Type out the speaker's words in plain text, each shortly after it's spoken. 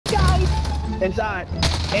Inside.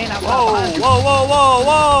 And I'm whoa!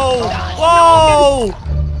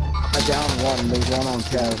 I downed one. There's one on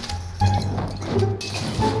Kev.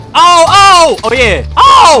 Oh yeah.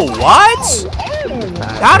 Oh, what?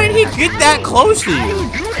 How did he get that close to you?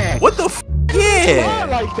 What the f? Yeah.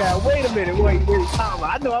 Like that. Wait a minute. Wait.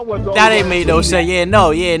 I know I wasn't going. That ain't made no sense. Yeah,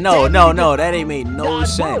 no. That ain't made no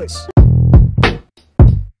sense.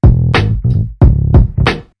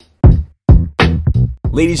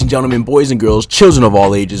 Ladies and gentlemen, boys and girls, children of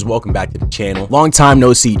all ages, welcome back to the channel. Long time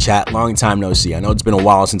no see, chat. Long time no see. I know it's been a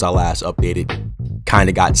while since I last updated. Kind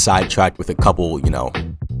of got sidetracked with a couple,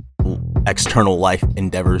 external life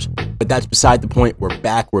endeavors. But that's beside the point. We're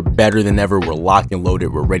back. We're better than ever. We're locked and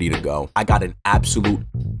loaded. We're ready to go. I got an absolute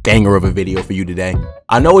banger of a video for you today.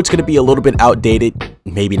 I know it's going to be a little bit outdated.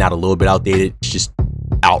 Maybe not a little bit outdated. It's just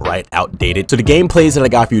outright outdated. So the gameplays that I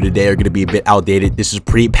got for you today are going to be a bit outdated. This is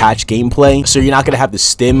pre-patch gameplay, so you're not going to have the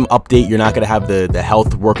stim update, you're not going to have the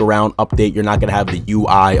health workaround update, you're not going to have the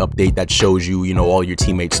UI update that shows you, all your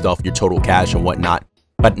teammate stuff, your total cash and whatnot.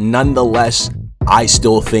 But nonetheless, I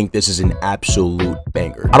still think this is an absolute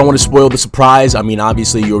banger. I don't want to spoil the surprise. I mean,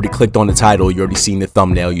 obviously you already clicked on the title, you already seen the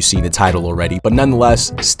thumbnail, you've seen the title already, but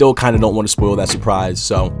nonetheless, still kind of don't want to spoil that surprise.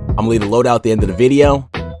 So I'm gonna leave the loadout at the end of the video.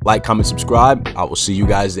 Like, comment, subscribe. I will see you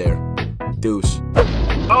guys there. Deuce.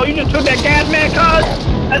 Oh, you just took that gas, man, cuz?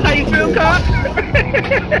 That's how you feel, cuz?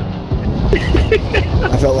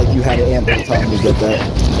 I felt like you had ample time to get that.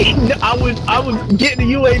 I was getting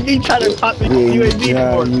the UAV, trying to pop the UAV.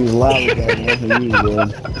 Yeah, you was loud with that, man. You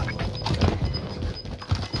was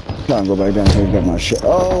trying to go back down here and get my shit.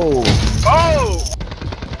 Oh! Oh!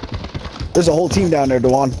 There's a whole team down there,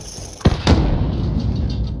 Dewan.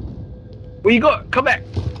 Where you go? Come back.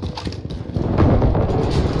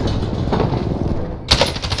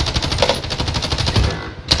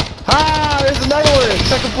 Ah, there's another one.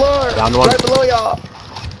 Second floor. Down one. Right below y'all.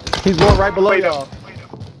 He's going right below y'all.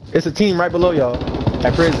 It's a team right below y'all.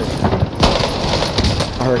 At prison.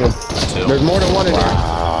 I heard him. There's more than one in there.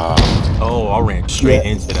 Oh, I ran straight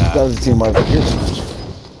into that. That was a team right here.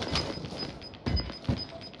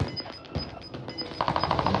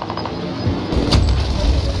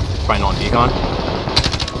 Right on decon.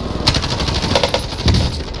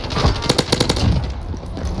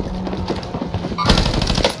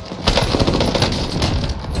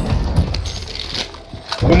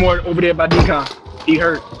 One more over there by decon. He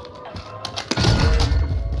hurt.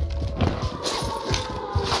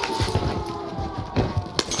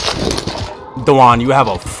 Dewan, you have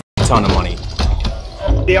a ton of money.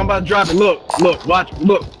 Yeah, I'm about to drop it. Look, watch,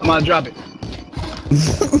 look. I'm about to drop it.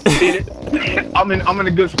 See it? I'm in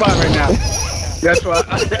a good spot right now. That's why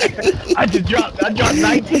I just dropped. I dropped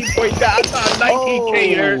 19 points. I thought 19K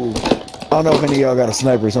here. I don't know if any of y'all got a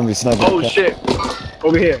sniper. Somebody sniping. Oh shit!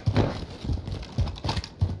 Over here.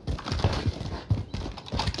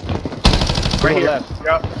 Right here. Left.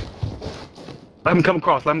 Yep. Let him come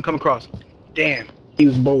across. Let him come across. Damn, he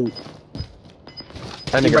was bold.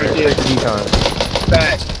 That nigga right there. Decon.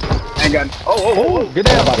 Back. I ain't got. Oh! Get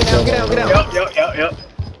down! Get down! Yep.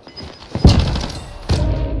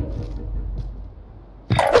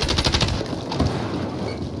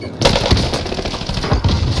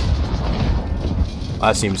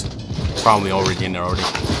 That seems probably already in there already.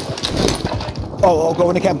 Oh, go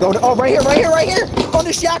in the camp. Go in the, right here! On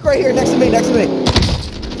the shack right here, next to me.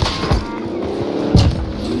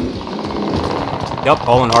 Yep,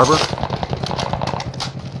 all in harbor.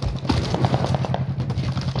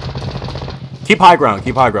 Keep high ground.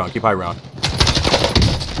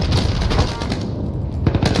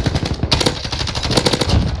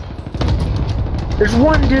 There's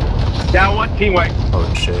one dude. Down one. Team white.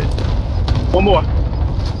 Oh shit. One more.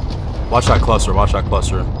 Watch that cluster.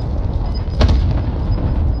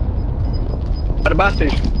 At the bus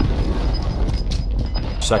station.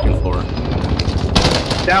 Second floor.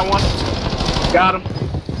 Down one. Got him.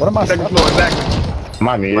 What am I? Second floor, exactly. Am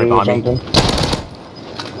I muted Right or on me. something?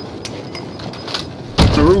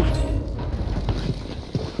 The roof.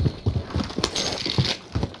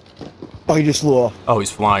 Oh, he just flew off. Oh,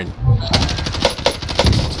 he's flying.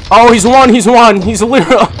 Oh, he's one. He's a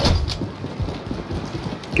lyra.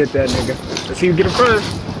 Get that nigga. Let's see who get him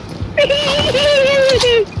first.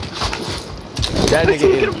 That nigga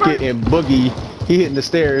is getting boogie. He hitting the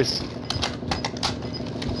stairs.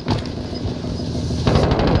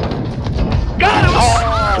 Got him!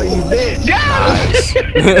 Oh, you bitch!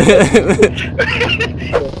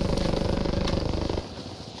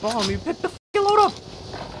 Bomb, you picked the fucking load up.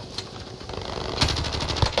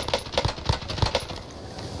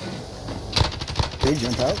 They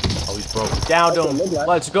jumped out. Oh, he's broke. Downed him.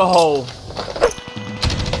 Let's go.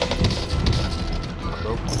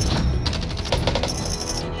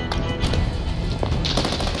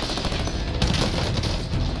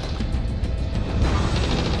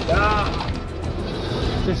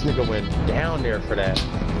 nigga went down there for that. I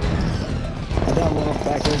got one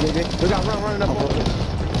back there, JJ. We got running up on him.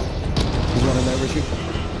 He's running over you.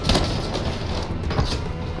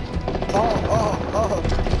 Oh.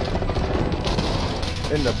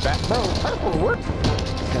 In the back. Bro, purple, what?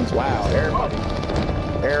 Wow,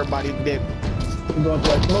 everybody did. I'm going to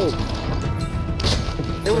that smoke.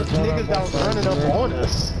 There was niggas that was running up on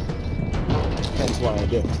us. That's why I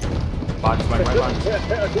did. Box, my box.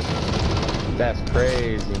 That's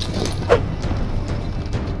crazy.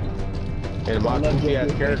 And my goofy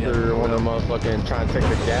ass character wanna motherfucking trying to take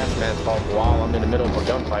the gas mask off while I'm in the middle of a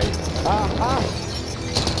gunfight.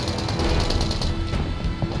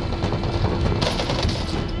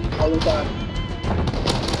 All the time.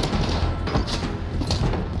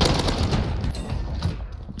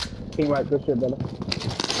 King right, good shit, brother.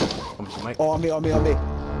 Oh, on me.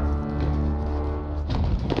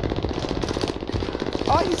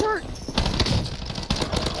 Oh, he's hurt.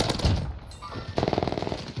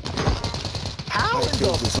 How in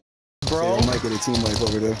the bro? I might get a team wipe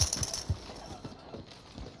over there.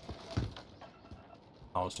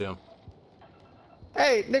 I'll see him.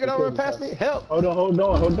 Hey, nigga, don't run past me. Help! Hold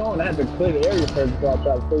on. I had to clear the area first before I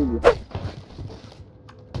try to save you.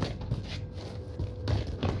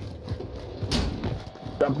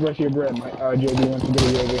 Drop the rest of your bread, Mike. JD wants to get a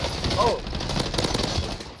UAV. Oh!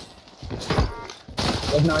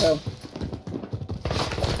 That's not help.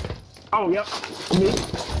 Oh, yep. Me.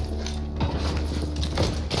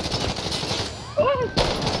 Oh!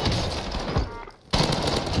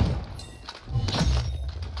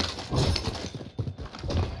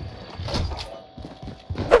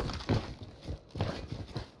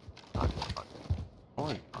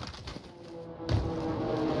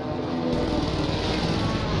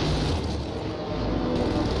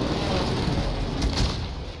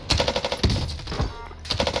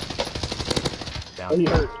 Oh, he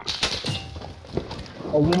hurt.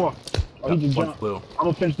 Oh, one more. Oh, he just jumped. Blue. I'm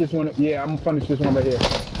gonna finish this one. Yeah, I'm gonna finish this one right here.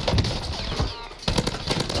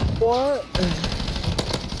 What?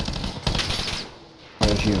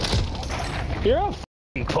 There's you. You're a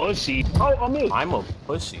f***ing pussy. Oh, on me. I'm a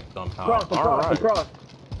pussy somehow. Across.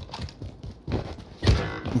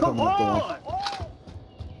 Come on!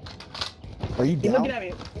 Are you He's down? looking at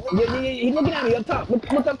me. Yeah. He's looking at me up top. Look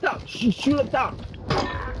up top. Shoot up top.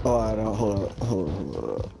 Oh, I don't. Hold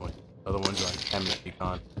on. Other ones are like Chem and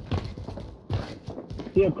Decon.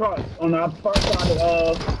 Yeah, across on the far side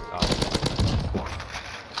of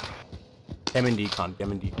Chem and Decon.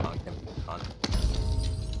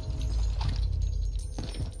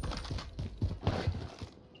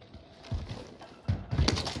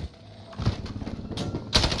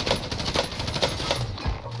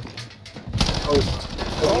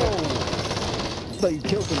 I thought you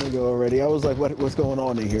killed the nigga already. I was like, what's going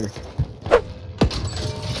on in here?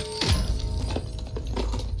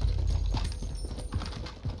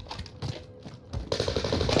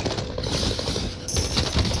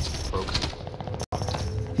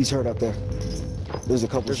 He's hurt up there. There's a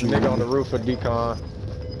couple. There's a nigga on the roof of Decon.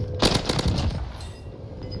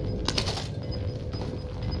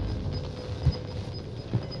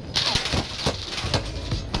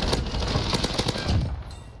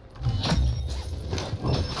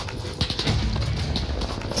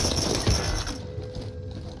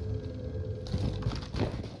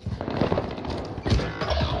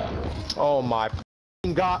 Oh my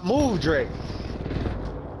God, move, Drake.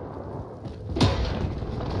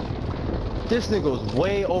 This nigga was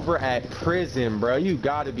way over at prison, bro. You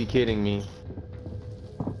gotta be kidding me.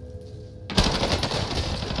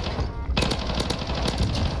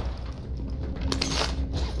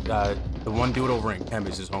 The one dude over in Chem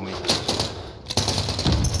is his homie.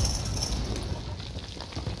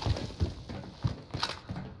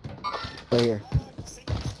 Right here.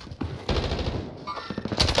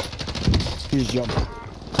 He's jumping.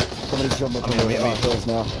 Somebody's jumping from the hills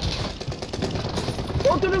now.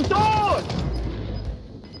 Go to the door!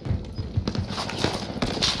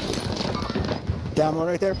 Down one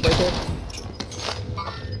right there.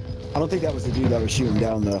 I don't think that was the dude that was shooting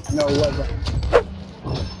down though. No, it wasn't.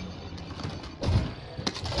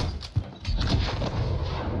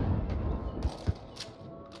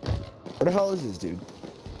 Where the hell is this dude?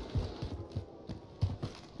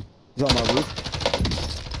 He's on my roof.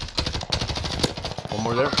 One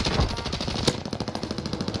more there.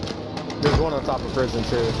 There's one on top of prison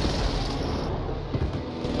too.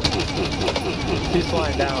 He's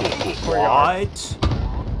flying down. What?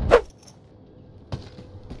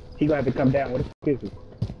 He gonna have to come down. What the f is he?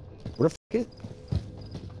 What the f is?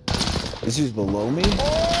 This dude's below me? Oh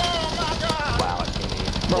my God! Wow, I can't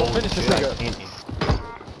eat. Bro, finish this nigga.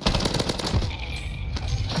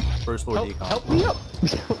 First floor decon. Help me up.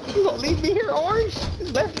 You gonna leave me here, Orange?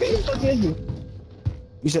 Left me.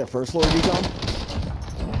 You said first floor decon?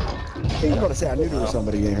 I'm gonna say I knew there was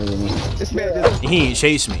somebody in here with me. This man just... He ain't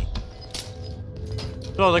chased me.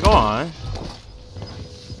 So I was like, go on.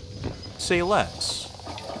 Say less.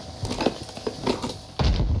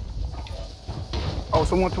 Oh,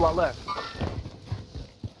 someone to our left.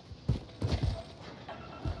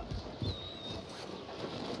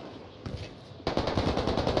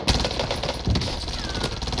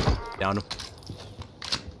 Down him.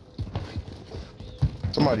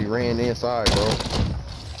 Somebody ran inside, bro.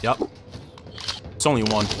 Yep. It's only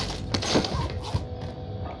one.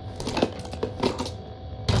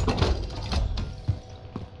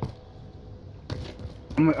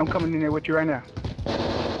 I'm coming in there with you right now.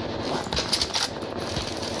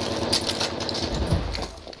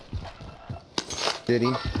 Did he?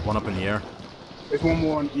 One up in the air. There's one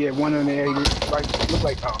more. Yeah, one in the air. Like, look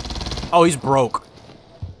like Oh, he's broke.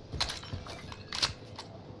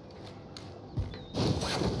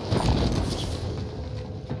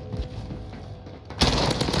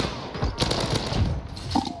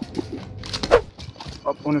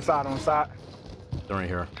 up on the side. They're right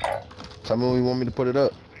here. Tell me when you want me to put it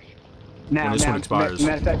up. Now, When this one expires.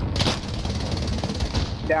 Matter of fact.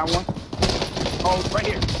 Down one. Oh, right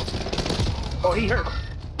here. Oh, he hurt.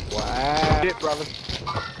 Wow. Shit, brother.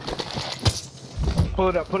 Pull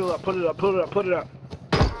it up.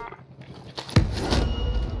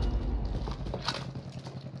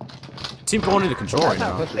 Team going into control right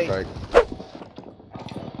now. That's right. Right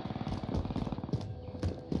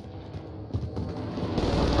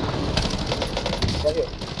here.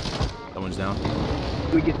 That one's down.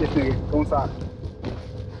 Let me get this nigga. Go inside.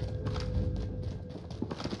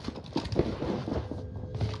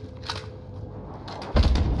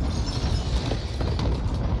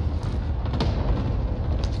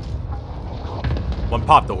 One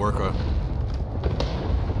pop the worker.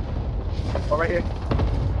 Oh, right here.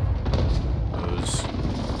 Those.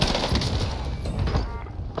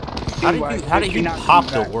 How did he pop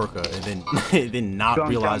the worker and then not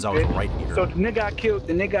realize I was right here? So the nigga I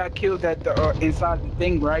killed at the inside the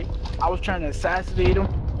thing, right? I was trying to assassinate him,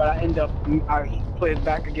 but I put his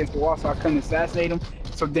back against the wall, so I couldn't assassinate him.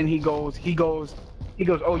 So then he goes,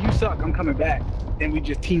 oh, you suck, I'm coming back. Then we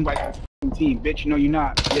just team wipe the team, bitch. No, you're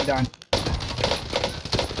not. You're done.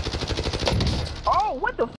 Oh,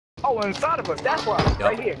 what the? Oh, inside of us. That's why. Yep.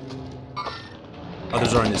 Right here.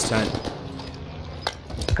 Others are in this tent.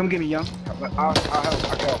 Come get me, young. I'll help.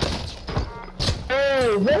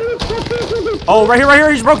 Oh, right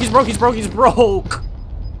here. He's broke.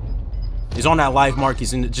 He's on that life mark.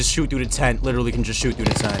 He's in. Just shoot through the tent. Literally can just shoot through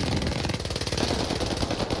the tent.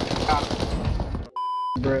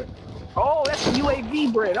 Bread. Oh, that's the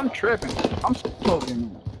UAV bread. I'm tripping. I'm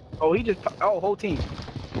smoking. Oh, he just. Oh, whole team.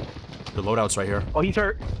 The loadout's right here. Oh, he's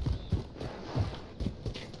hurt.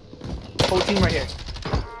 Whole team right here.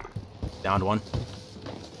 Downed one.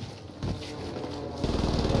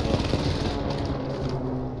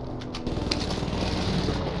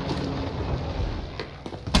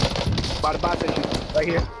 By the buy station. Right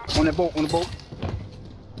here. On the boat.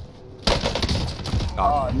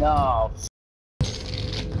 Oh, no.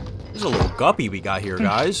 There's a little guppy we got here,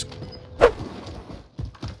 guys.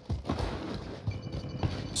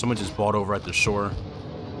 Someone just bought over at the shore.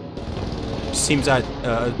 Seems that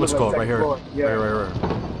what's it called right here? Yeah. Right.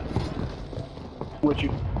 With you.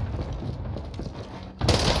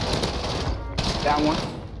 Down one.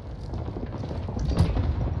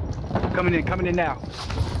 Coming in now.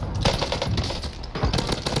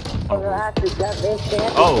 Oh.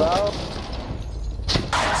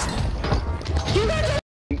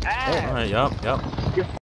 Alright, yep. Your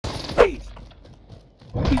face.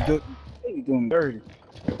 He's doing dirty.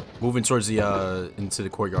 Moving towards the into the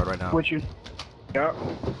courtyard right now. With you.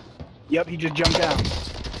 Yep, he just jumped down.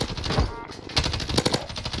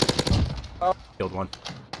 Killed one.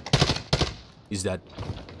 He's dead.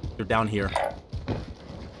 They're down here.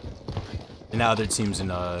 And now other teams in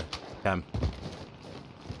chem.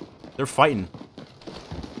 They're fighting.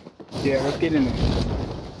 Yeah, let's get in there.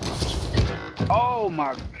 Oh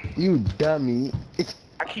my. You dummy.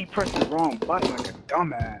 I keep pressing the wrong button like a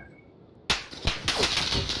dumbass.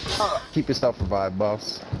 Keep yourself revived,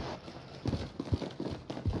 boss.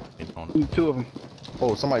 Two of them.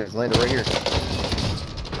 Oh, somebody's landed right here.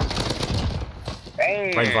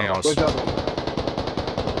 Hey. Right in front of us. What's up?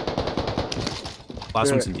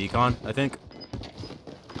 Last one's in decon, I think.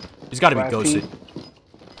 He's got to be ghosted.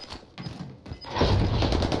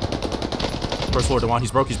 First floor, Dewan.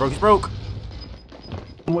 He's broke.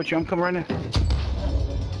 I'm with you. I'm coming right now.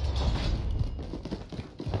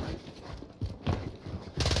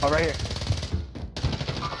 right here.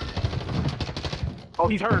 Oh,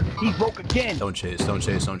 he's hurt. He's broke again. Don't chase, don't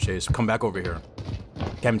chase, don't chase. Come back over here.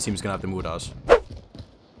 Kevin team's gonna have to move to us.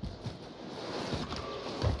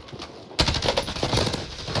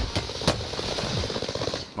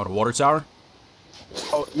 Oh, the water tower?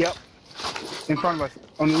 Oh, yep. In front of us.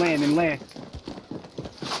 On the land, in land.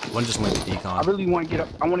 One just landed decon. I really want to get up.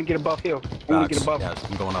 I want to get above hill. I want to get above. Yeah,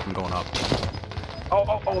 I'm going up, I'm going up.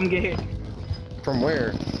 Oh, I'm getting hit. From where?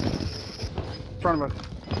 In front of us.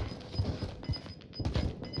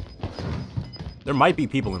 There might be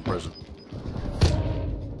people in prison.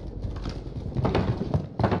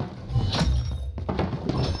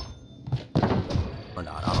 Or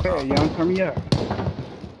not, I don't know. Hey, young, turn me up.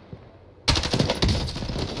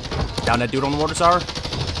 Down that dude on the water tower.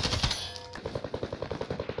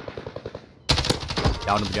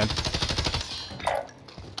 Down him again.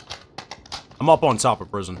 I'm up on top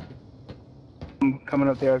of prison. I'm coming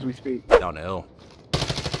up there as we speak. Down the hill.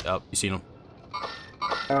 Yep, you seen him.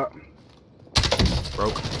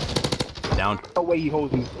 Broke. Down. No way he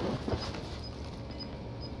holds me.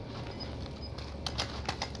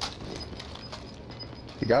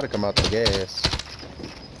 You gotta come out the gas.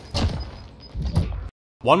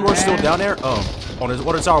 One more still down there. Oh, on his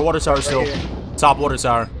water tower still. Top water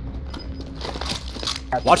tower.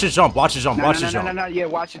 Watch it jump, watch it jump, watch it jump. No, yeah,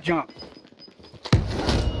 watch it jump.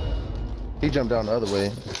 He jumped down the other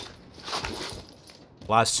way.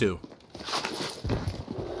 Last two.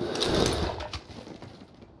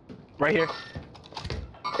 Right here.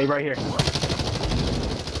 Hey, right here.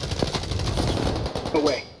 No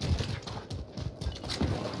way.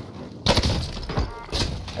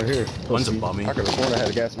 Right here. One's a bummy. I could have sworn I had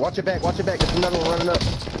a gas. Watch it back, watch it back. There's another one running up.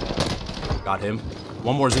 Got him.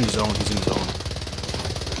 One more's in the zone, he's in the zone.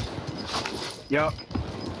 Yup.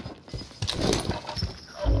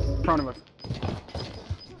 In front of us.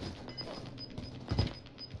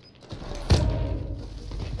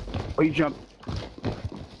 Oh, you jumped.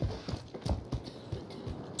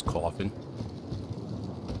 It's coughing.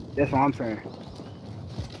 That's what I'm saying.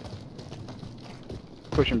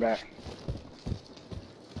 Pushing back.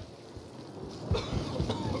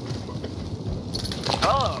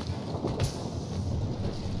 Oh!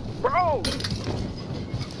 Bro!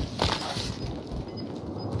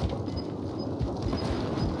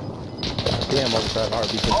 Damn, I was trying hard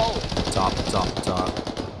because Top.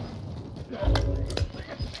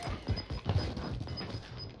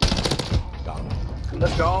 Got him.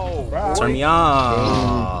 Let's go! Bro. Turn me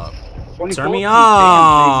up. 24 Turn me feet.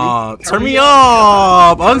 up. Damn, baby. Turn me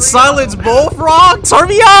up. Unsilenced Bullfrog. Turn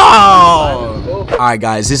me up. Alright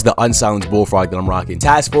guys, this is the Unsilenced Bullfrog that I'm rocking.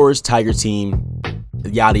 Task Force, Tiger Team,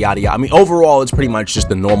 yada yada yada. I mean, overall it's pretty much just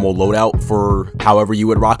the normal loadout for however you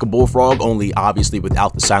would rock a Bullfrog, only obviously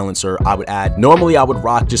without the silencer. I would add, normally I would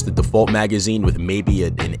rock just the default magazine with maybe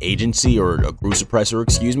an agency or a grew suppressor,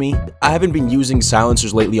 excuse me. I haven't been using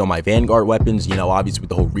silencers lately on my Vanguard weapons, you know, obviously with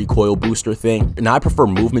the whole recoil booster thing, and I prefer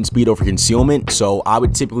movement speed over concealment, so I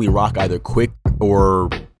would typically rock either quick or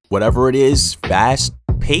whatever it is, fast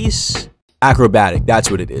pace. Acrobatic, that's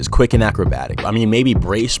what it is. Quick and acrobatic. I mean, maybe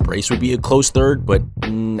brace would be a close third, but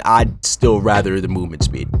I'd still rather the movement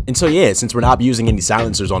speed. And so yeah, since we're not using any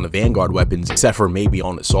silencers on the Vanguard weapons, except for maybe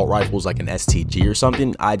on assault rifles like an STG or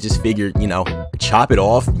something, I just figured, you know, chop it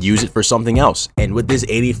off, use it for something else. And with this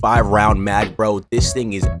 85 round mag, bro, this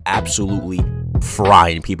thing is absolutely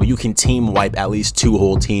frying people. You can team wipe at least 2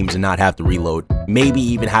 whole teams and not have to reload. Maybe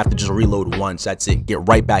even have to just reload once. That's it. Get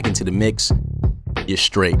right back into the mix. You're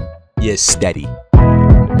straight. You're steady. I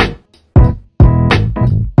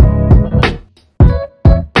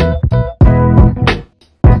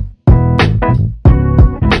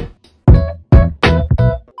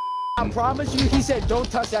promise you, he said, don't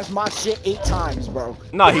touch that's my shit 8 times, bro.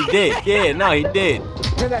 No, he did. Yeah, no, he did.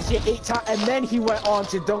 Did that shit 8 times, and then he went on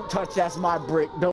to don't touch that's my brick. Don't